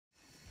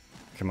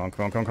Come on,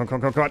 come on, come on, come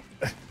on, come on, come on.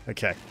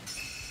 Okay.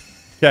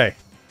 Okay.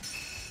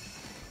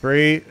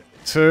 3,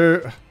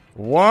 2,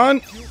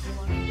 1.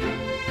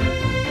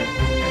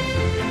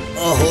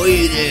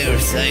 Ahoy there,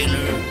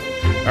 sailor.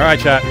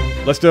 Alright, chat.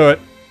 Let's do it.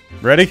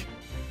 Ready?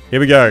 Here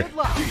we go.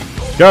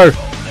 Go!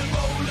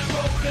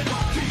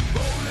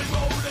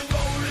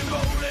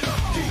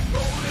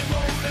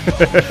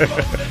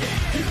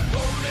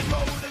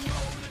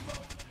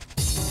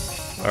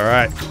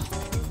 Alright.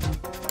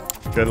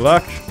 Good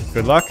luck.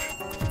 Good luck.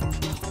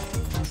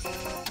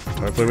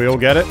 Hopefully we all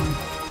get it.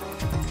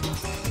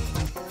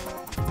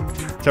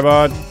 Come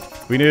on.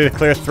 We need to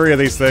clear 3 of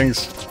these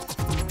things.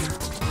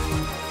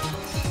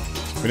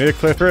 We need to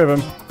clear 3 of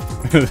them.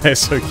 They're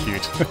so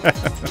cute.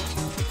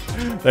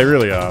 They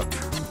really are.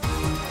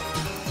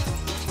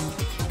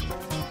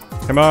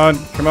 Come on,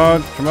 come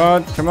on, come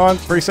on, come on.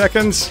 3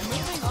 seconds.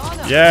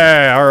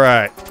 Yeah,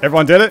 alright.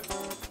 Everyone did it?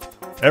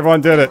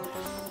 Everyone did it.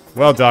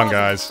 Well done,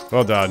 guys.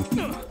 Well done.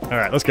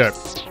 Alright, let's go.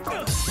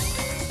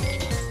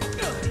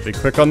 Be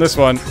quick on this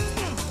one.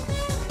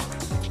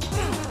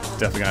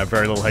 Definitely gonna have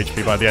very little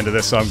HP by the end of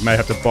this, so I may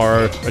have to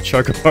borrow a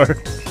Chocobo.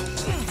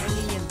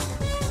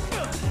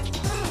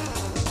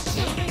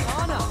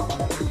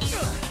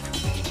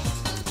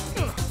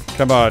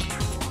 Come on.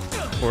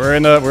 We're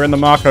in the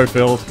Marco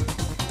field.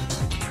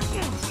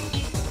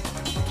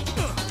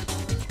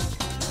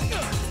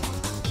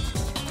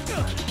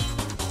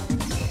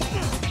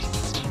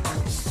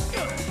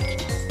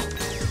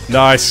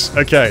 Nice.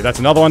 Okay, that's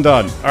another one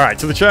done. Alright,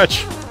 to the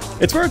church.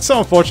 It's where it's so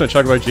unfortunate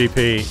Chocobo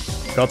GP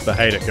got the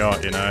hate it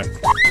got, you know.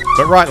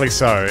 But rightly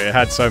so. It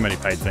had so many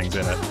paid things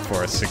in it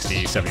for a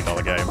 $60,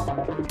 $70 game.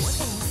 Alright,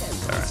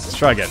 let's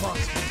try again.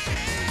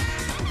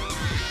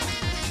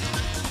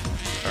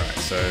 Alright,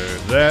 so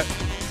there.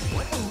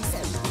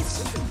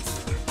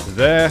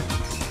 There.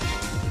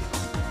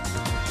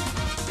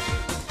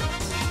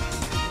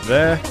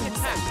 There.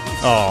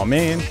 Oh,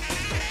 man.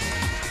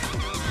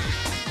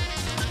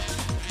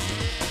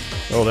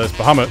 Oh, there's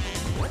Bahamut.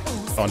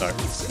 Oh, no.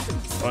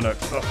 Oh, no.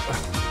 Oh,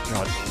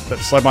 God. That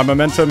slowed my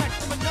momentum.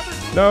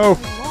 No!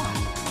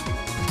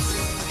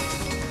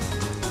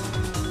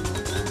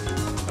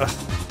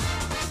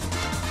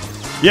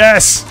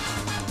 Yes!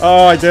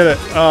 Oh, I did it.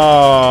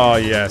 Oh,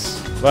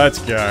 yes. Let's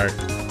go.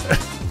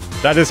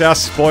 That is our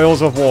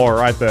spoils of war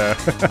right there.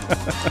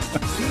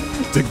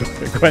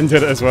 Gwen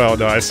did it as well.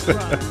 Nice.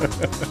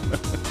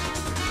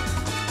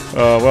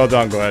 Oh, well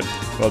done, Gwen.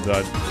 Well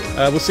done.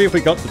 We'll see if we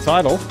got the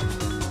title.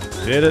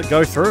 Did it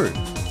go through?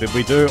 Did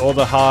we do all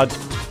the hard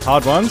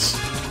ones?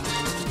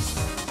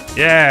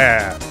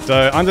 Yeah!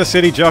 So,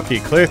 Undercity Jockey.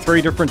 Clear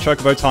 3 different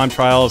Chocobo time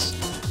trials.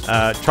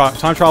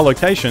 Time trial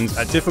locations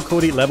at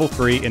difficulty level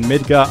 3 in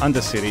Midgar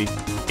Undercity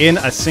in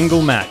a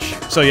single match.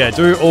 So yeah,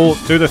 do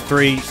the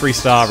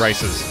 3-star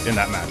races in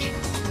that match.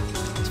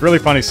 It's really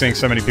funny seeing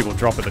so many people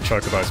drop at the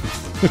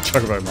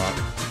Chocobo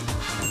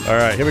mark.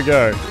 Alright, here we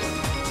go.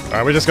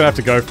 Alright, we're just gonna have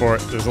to go for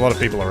it. There's a lot of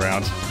people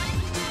around.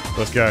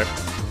 Let's go.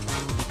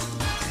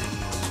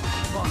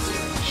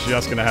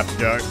 Just gonna have to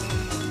go.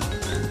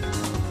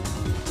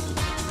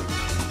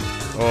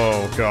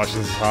 Oh gosh,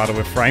 this is harder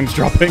with frames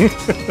dropping.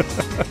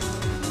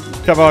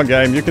 Come on,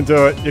 game. You can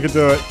do it. You can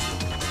do it.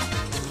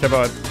 Come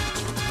on.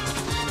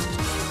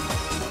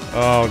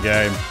 Oh,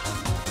 game.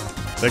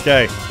 It's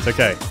okay. It's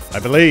okay. I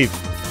believe.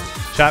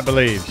 Chat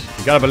believes.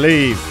 You gotta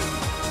believe.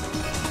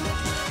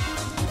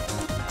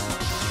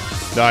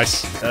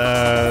 Nice.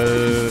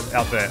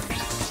 Out there.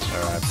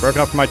 Alright.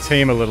 Broken up from my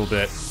team a little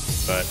bit,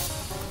 but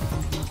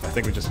I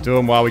think we just do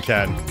them while we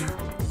can.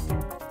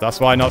 That's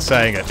why I'm not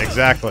saying it.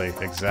 Exactly.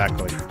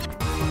 Exactly.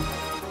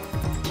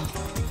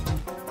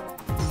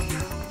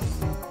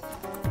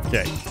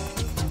 Okay.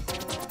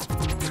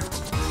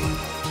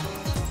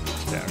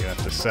 Yeah, I'm gonna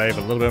have to save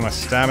a little bit of my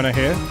stamina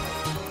here.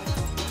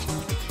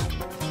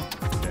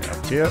 Okay,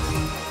 up here.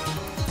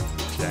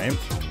 Game.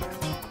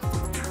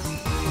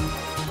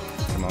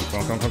 Come on,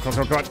 come on, come on, come on, come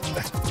on, come on.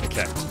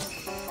 Okay.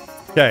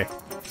 Okay.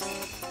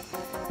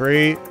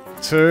 3,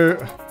 2,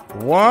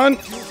 1.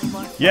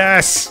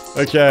 Yes!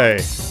 Okay.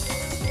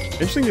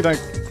 Interesting you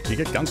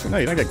get guns from... No,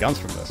 you don't get guns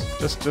from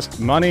this. Just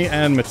money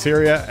and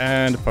materia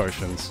and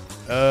potions.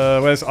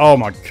 Where's... Oh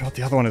my god,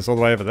 the other one is all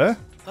the way over there?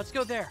 Let's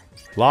go there.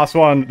 Last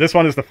one. This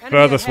one is the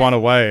furthest one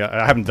away.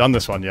 I haven't done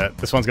this one yet.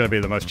 This one's going to be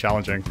the most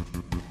challenging.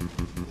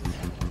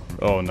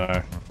 Oh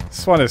no.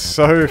 This one is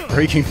so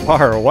freaking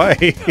far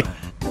away.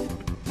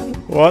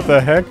 What the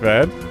heck,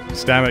 man?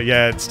 Stamina,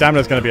 yeah,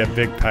 stamina's going to be a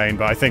big pain,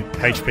 but I think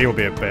HP will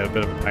be a bit of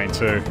a pain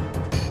too.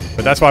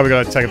 But that's why we've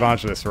got to take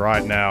advantage of this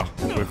right now.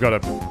 We've got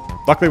to...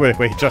 Luckily,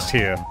 we're just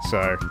here,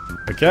 so...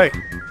 Okay.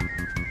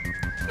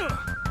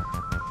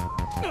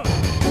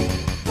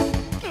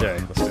 Okay,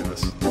 let's do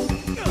this.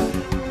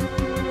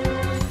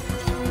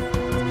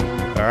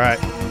 Alright,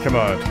 come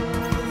on.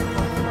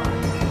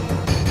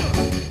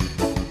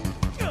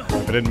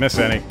 Hope I didn't miss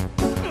any.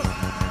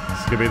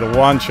 This could be the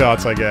one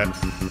chance I get.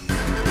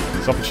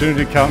 This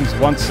opportunity comes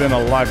once in a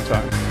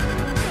lifetime.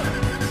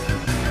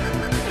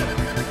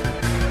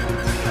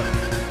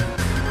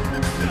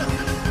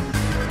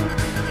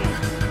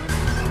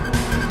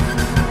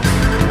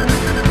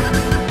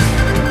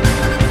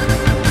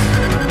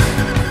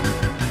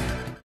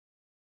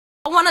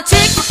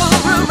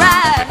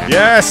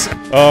 Yes!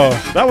 Oh,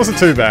 that wasn't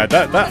too bad.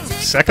 That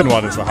second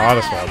one is the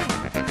hardest one.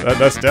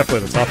 That's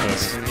definitely the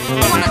toughest.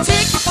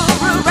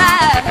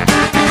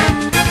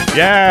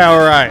 Yeah,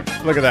 alright.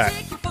 Look at that.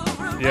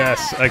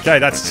 Yes, okay,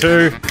 that's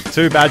two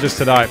badges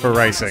tonight for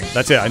racing.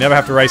 That's it, I never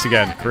have to race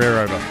again. Career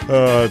over.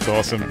 Oh, that's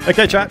awesome.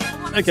 Okay, chat.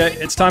 Okay,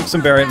 it's time for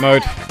some variant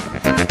mode.